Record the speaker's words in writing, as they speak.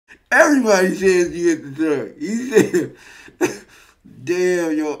Everybody says you hit the truck. He said,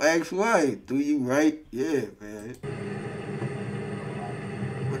 damn, your ex-wife threw you right. Yeah, man.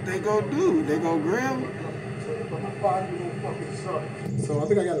 What they gonna do? They gonna grab him? So I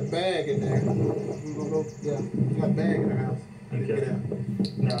think I got a bag in there. We gonna go. Yeah, we got a bag in the house. Okay.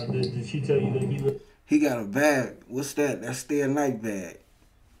 Now, did she tell you that he lived? He got a bag. What's that? That's their night bag.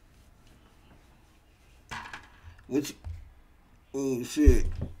 Which? Oh shit.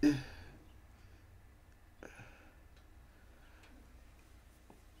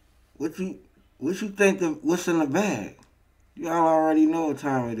 What you think of what's in the bag? Y'all already know what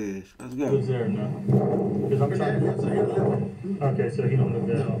time it is. Let's go. Lives there now? Because I'm trying to. Okay, so he don't live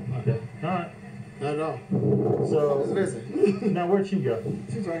there at all. Okay. All right. Not at all. So Listen. now where'd she go?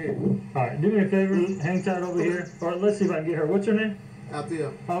 She's right here. All right, do me a favor, hang tight over here, or let's see if I can get her. What's her name? Out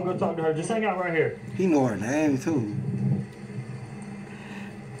there. I'll go talk to her. Just hang out right here. He know her name too.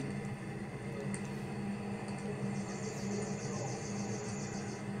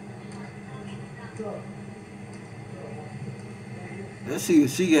 Let's see what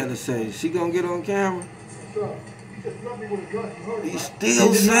she got to say. She gonna get on camera? He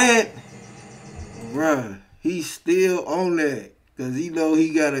still said, bruh, he's still on that. Because he know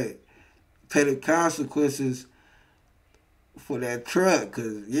he got to pay the consequences for that truck.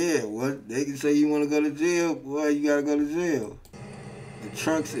 Because, yeah, what they can say you want to go to jail, boy, you got to go to jail. The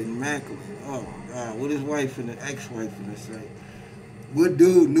truck's immaculate. Oh, my God. What his wife and the ex-wife finna say? What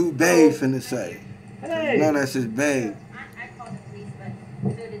dude, new babe finna say? Hey. No, that's his babe. I called the police, but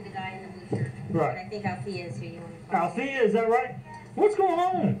so did the guy in the blue shirt. Right. But I think Althea is who you want to call. Althea, is that right? What's going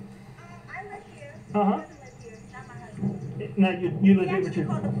on? I live here. Uh-huh. He doesn't live here. Not my husband. Now, you He live here with actually your...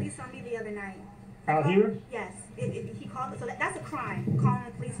 called the police on me the other night. Out here? Yes. He called. So that's a crime. Calling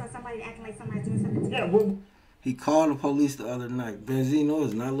the police on somebody and acting like somebody's doing something to you. Yeah, well... He called the police the other night. Benzino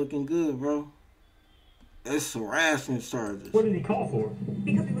is not looking good, bro. It's harassment charges. What did he call for?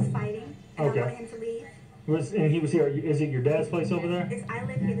 Because we was fighting. And Okay. I wanted him to leave. And he was here. Is it your dad's place over there? I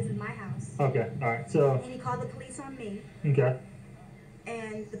live here. This is my house. Okay, all right. So, And he called the police on me. okay.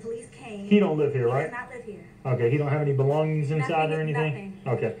 And the police came. He don't live here, He right? does not live here. Okay, he don't have any belongings inside or anything?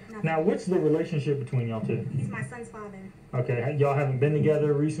 Nothing. Okay. Now, what's the relationship between y'all two? He's my son's father. Okay, y'all haven't been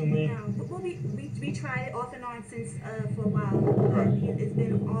together recently? No. Well, we tried it off and on since for a while. Right. It's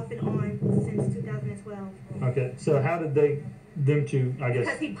been off and on since 2012. Okay, so how did them two, I guess...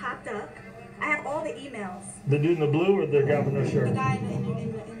 Because he popped up. I have all the emails. The dude in the blue or the guy with no The shirt? guy in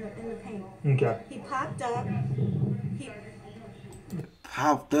the paint. Okay. He popped up. He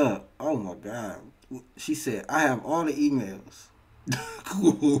Popped up. Oh, my God. She said, I have all the emails.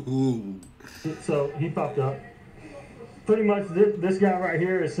 So he popped up. Pretty much this guy right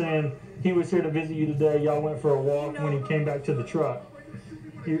here is saying he was here to visit you today. Y'all went for a walk. When he came back to the truck,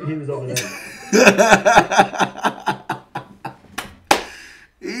 he was over there.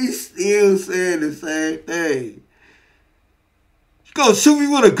 He's still saying the same thing. You gonna shoot me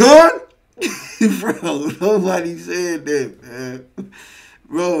with a gun? Bro, nobody said that, man.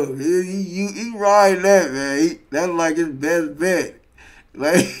 Bro, he riding that, man. That's like his best bet.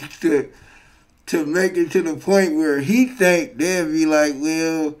 Like, to make it to the point where he think they'll be like,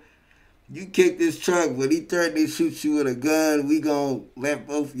 well, you kick this truck, but he threatened to shoot you with a gun. We gonna let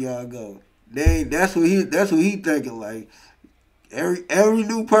both of y'all go. That's what he thinking. Like every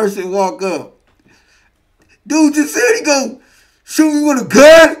new person walk up, dude just said he gonna shoot me with a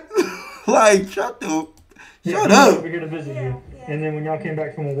gun. Like shut up. Over here to visit you, and then when y'all came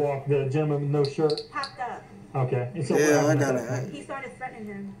back from a walk, the gentleman with no shirt popped up. Okay. And so yeah, I got it. He started threatening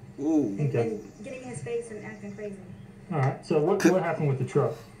him. Ooh. Okay. And getting in his face and acting crazy. All right. So what happened with the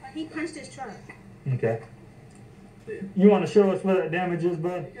truck? He punched his truck. Okay. You want to show us where that damage is,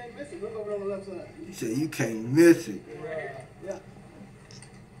 bud? You can't miss it. Look over on the left side. He said you can't miss it. Yeah.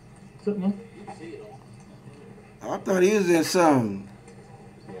 Something? I thought he was in something.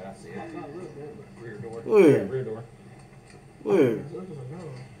 Yeah, I see it. Rear door. Where? Rear door. Where?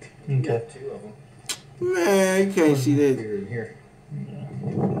 Okay. Two of them. Man, you can't see that. Here and here.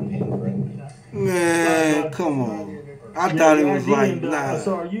 Man, come on. I thought it was like, nah.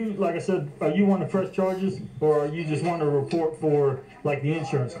 So are you, like I said, are you wanting to press charges, or are you just wanting to report for, like, the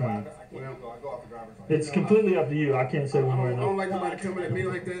insurance claim? It's completely up to you. I can't say one way or I don't another. like nobody coming at me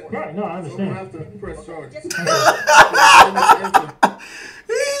like that. Right, no, I So I'm gonna understand. have to press charges. He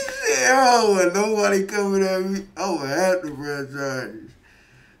said, oh, well, nobody coming at me. Oh, I have to press charges.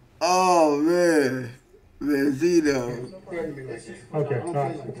 Oh, man. Benzino. Okay, all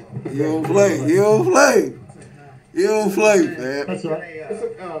right. You don't play. You don't play. You don't play, man. That's all right.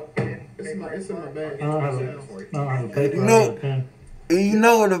 It's in my bag. I don't have a paper. You I know- have a pen. And you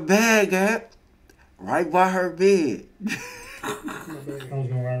know where the bag at? Right by her bed. I was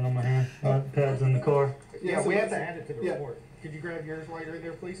gonna write it on my hand. My pad's in the car. Yeah, we have to add it to the report. Could you grab yours while you're in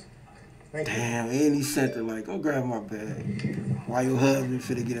there, please? Thank you. Damn, and he sent her like, go grab my bag. Why your husband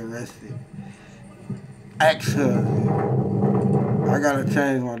finna get arrested? Ex-husband. I gotta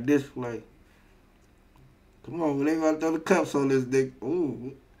change my display. Come on, they about to throw the cups on this dick.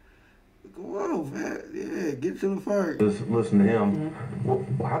 Ooh. Come on, man. Yeah, get to the first. Just listen to him. Well,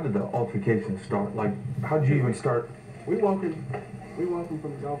 how did the altercation start? Like, how did you even start? We walking from the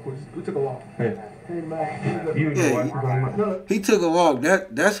golf course. We took a walk. Yeah. Came back. You and your wife were talking about? No, He took a walk.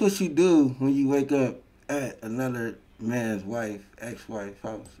 That's what you do when you wake up at another man's wife, ex-wife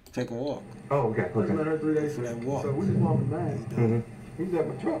house. Take a walk. Oh, okay. I met her 3 days For that ago. walk. So we just walking back. Mm-hmm. He's at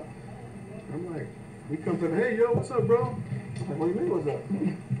my truck. I'm like, we come to the, hey, yo, what's up, bro? I'm like, what do you mean, what's up?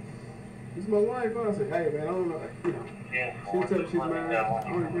 This is my wife. I said, hey, man, I don't know. You know, she said she's married.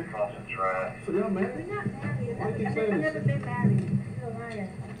 So y'all married? We're not married. Why do you keep I've saying never this? been married. You're a liar.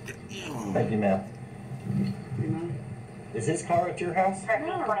 Thank you, ma'am. You know? Is his car at your house?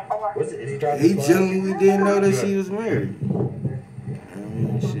 No. Was it? Is he driving? He his car? genuinely didn't know that she was married. I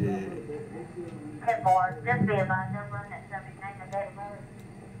mean, shit. Just be advised, don't run that subject name and date of birth.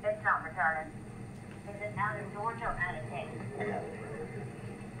 It's not retarded. Is it out of Georgia or out of Texas? I got it.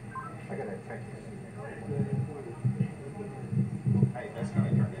 I got that text. Hey, that's gonna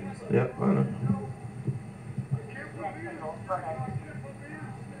turn into something. Yep, I know. Go ahead.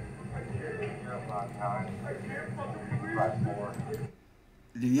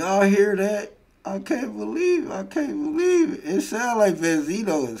 Do y'all hear that? I can't believe it. I can't believe it. It sounds like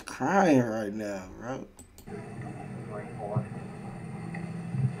Benzino is crying right now, bro.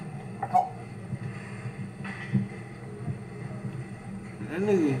 That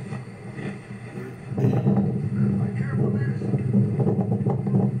nigga.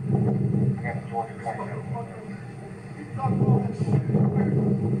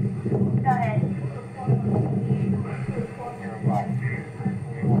 Go ahead.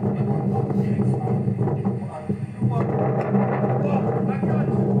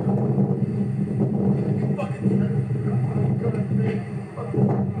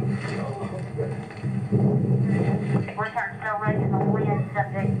 We're starting to go right in the wind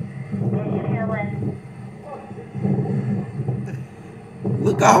subject. Is healing.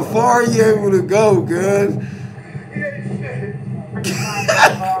 Look how far you able to go, cuz.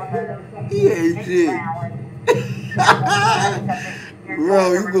 He ain't shit.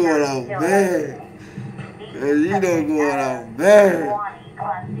 Bro, you going out bad. You know going out bad.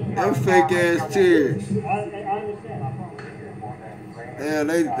 Them fake ass tears. I understand. Yeah,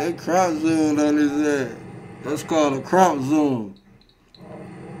 they crop zoomed on his ass. That's called a crop zoom.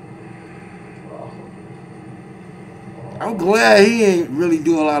 I'm glad he ain't really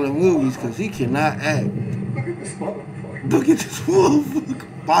do a lot of movies because he cannot act. Look at this motherfucker. Look at this motherfucker.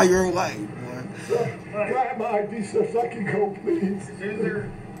 By your wife, boy. Grab my ID so I can go, please.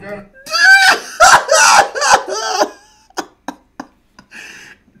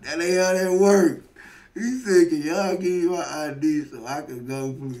 That ain't how that work. He said, can y'all give me my ID so I can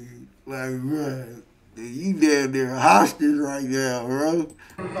go, please? Like, bro, you damn near hostage right now, bro.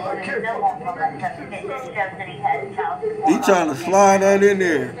 He trying to slide that in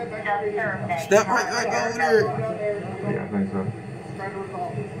there. Step right over there. Yeah, I think so.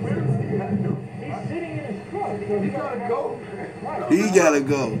 He's sitting in his truck, so He gotta go. He gotta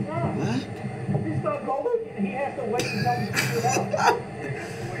go. What? If he's not going, he has to wait until he figures it out.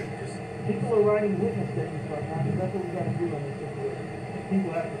 People are writing witness statements right now, because that's what we gotta do on this situation.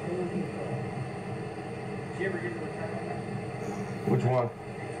 People have to clear themselves. Did you ever get the return on that? Which one?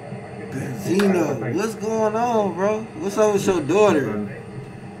 Benzino, what's going on, bro? What's up with your daughter?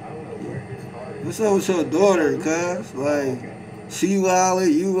 What's up with your daughter, cuz? Like, she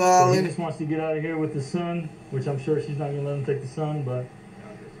wildin', you So he wildin'. just wants to get out of here with the son, which I'm sure she's not gonna let him take the son, but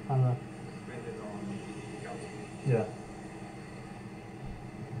I don't know. Yeah.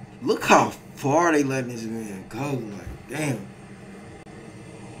 Look how far they letting this man go. Like, damn.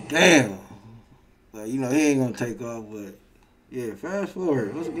 Damn. Like, you know, he ain't gonna take off, but yeah, fast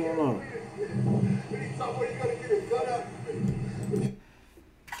forward. What's going on?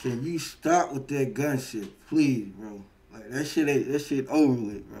 Can you stop with that gun shit, please, bro? Like, that shit over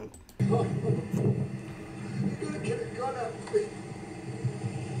with, bro. You're gonna get a gun after me.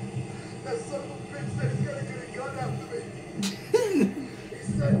 That son of a bitch said he's gonna get a gun after me. He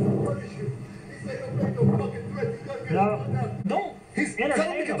said he'll punish you. He said he'll make no fucking threat. He's gonna get a gun after me. Don't He's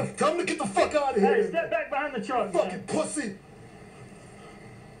entertain him. tell him to get the fuck out of Hey, here. step back behind the truck, Fucking man. pussy.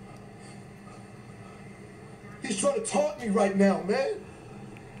 He's trying to taunt me right now, man.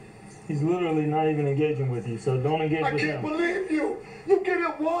 He's literally not even engaging with you, so don't engage with him. I can't believe you. You getting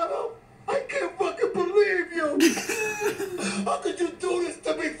water? I can't fucking believe you. How could you do this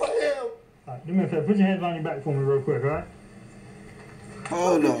to me for him? All right, do me a favor. Put your hands on your back for me real quick, all right?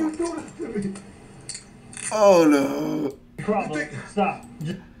 Hold How could you on. do this to me? Hold on. Problem. Stop.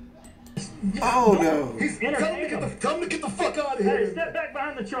 Hold on. He's tell him to get the fuck out of here. Hey, step back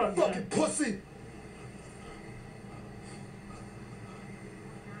behind the truck, Fucking man. pussy.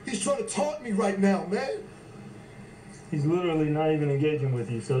 He's trying to taunt me right now, man. He's literally not even engaging with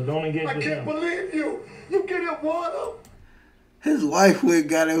you, so don't engage I with can't him. believe you. You getting water? His wife went and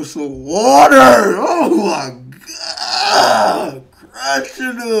got him some water. Oh my God.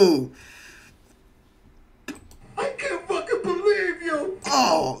 Crushing him. I can't fucking believe you.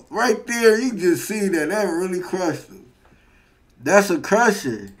 Oh, right there, you just see that. That really crushed him. That's a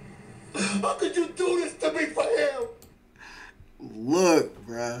crusher. How could you do this to me for him? Look,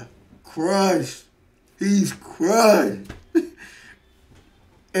 bruh. Crushed. He's crushed.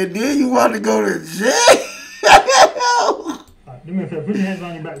 And then you want to go to jail? Right, do me a favor. Put your hands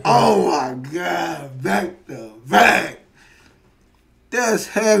on your back. Oh my God. Back to back. That's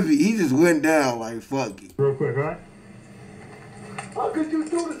heavy. He just went down like fuck it. Real quick, all right? How could you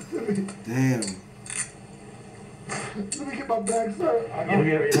do this to me? Damn. Let me get my bag, sir. We'll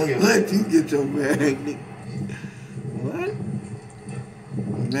get it. Let you get your bag, nigga. What?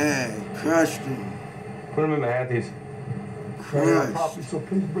 Man, crushed him. Put him in the hatties. Crushed. So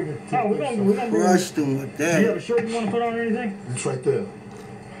please bring it. Oh, we're gonna do Crushed him with Do you have a that. shirt you want to put on or anything? It's right there.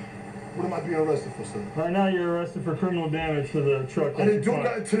 What am I being arrested for, sir? Right now, you're arrested for criminal damage for the truck. I didn't do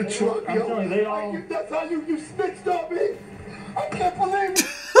nothing to the truck, I'm yo. telling you, they all. That's how you snitched on me. I can't believe it.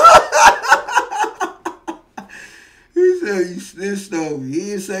 He said you snitched on me. He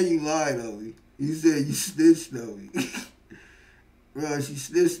didn't say you lied on me. He said you snitched on me. Bro, she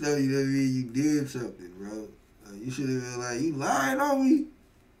snitched on you, that means you did something, bro. You should have been like, you lying on me?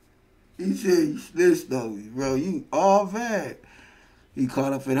 He said you snitched on me, bro. You all bad. He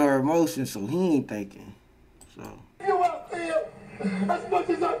caught up in her emotions, so he ain't thinking. So. You out there, as much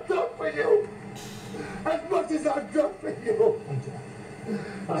as I've done for you, as much as I've done for you,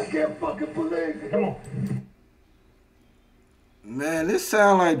 I can't fucking believe it. Come on. Man, this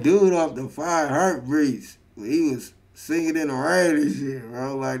sound like dude off the Fire Heartbreaks. He was singing in the rain and shit,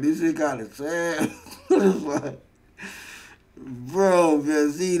 bro. Like, this shit kind of sad. It's like, bro,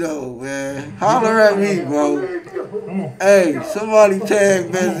 Benzino, man. Holler at me, bro. Come on. Hey, somebody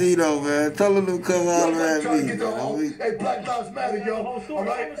tag Benzino, man. Tell him to come holler at Trying to me, get the whole, man. hey, Black Lives Matter, yo. All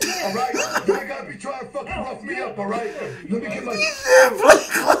right? All right? You ain't gotta be trying to fucking rough me up, all right? Let me get my...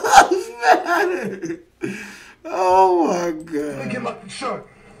 Black Lives Matter. Oh, my Let me get God. my shirt.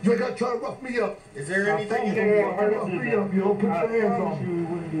 You ain't gotta try to rough me up. Is there anything you Yeah, can rough me up, yo. Put your hands on me. We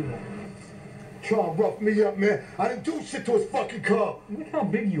wouldn't do that. Try to rough me up, man. I didn't do shit to his fucking car. Look how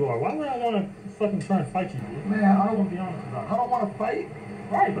big you are. Why would I want to fucking try and fight you, dude? Man, I don't want to be honest about it. I don't want to fight.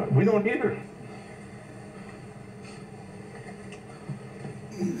 Right, but We don't either.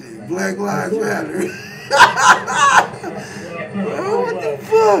 Black Lives Matter. Bro, what the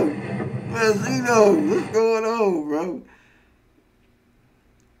fuck? Benzino, what's going on, bro?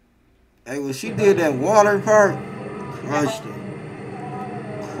 Hey, when she did that water part, crushed it.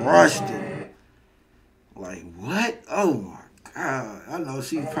 Crushed it. Like, what? Oh, my God. I know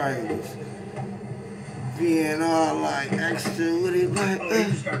she probably was being all, like, extra with it.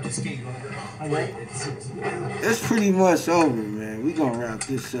 Like, start to skate on your right? it's pretty much over, man. We gonna wrap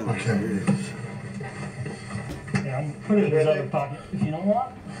this up. Okay. yeah, I'm putting it in his other pocket. If you don't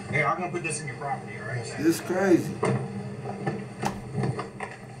want, Hey, I'm gonna put this in your property, all right? It's crazy.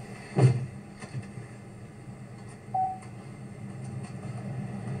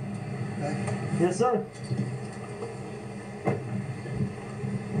 yes, sir. Did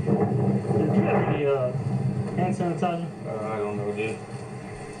you have any hand sanitizer? I don't know, dude.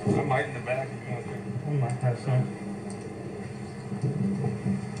 I might in the back if you want to. I might have some.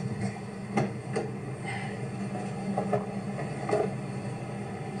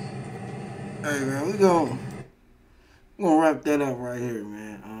 Hey, man, we gonna wrap that up right here,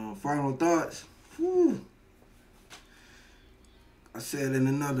 man. Final thoughts. Whew. I said in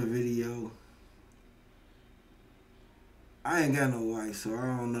another video, I ain't got no wife, so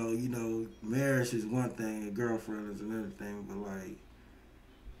I don't know. You know, marriage is one thing, a girlfriend is another thing. But like,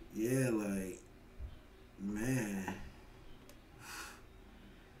 yeah, like, man,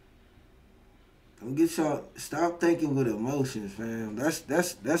 don't get y'all. Stop thinking with emotions, fam.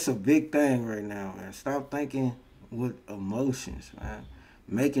 That's a big thing right now, man. Stop thinking with emotions, man.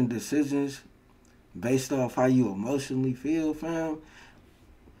 Making decisions based off how you emotionally feel, fam.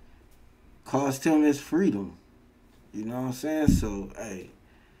 cost him his freedom. You know what I'm saying? So, hey,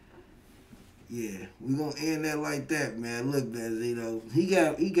 yeah, we gonna end that like that, man. Look, Benzino, he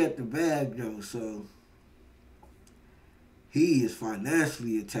got the bag though, so he is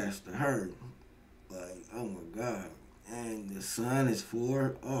financially attached to her. Like, oh my God. And the son is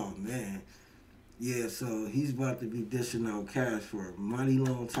 4. Oh man. Yeah, so he's about to be dishing out cash for a mighty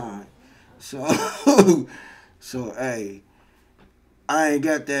long time. So so hey, I ain't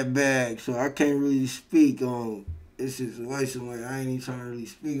got that bag, so I can't really speak on this situation. Like, I ain't even trying to really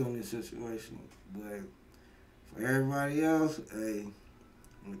speak on this situation. But for everybody else, hey,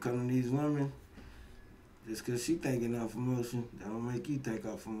 when it comes to these women, just because she thinking off emotion, that don't make you think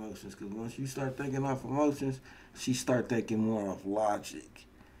off emotions. Because once you start thinking off emotions, she start thinking more off logic.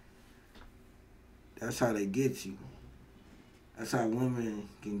 That's how they get you. That's how women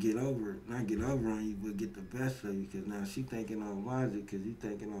can get over, not get over on you, but get the best of you. Because now she thinking off logic because you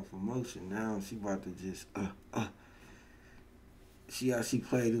thinking off emotion. Now she about to just, See how she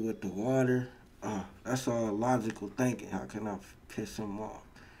played it with the water? That's all logical thinking. How can I piss him off?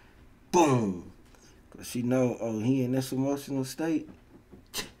 Boom! Because she know, oh, he in this emotional state.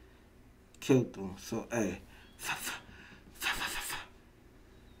 Killed him. So, hey.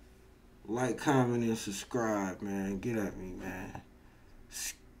 Like, comment, and subscribe, man. Get at me, man.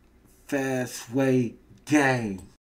 Fast Way Gang.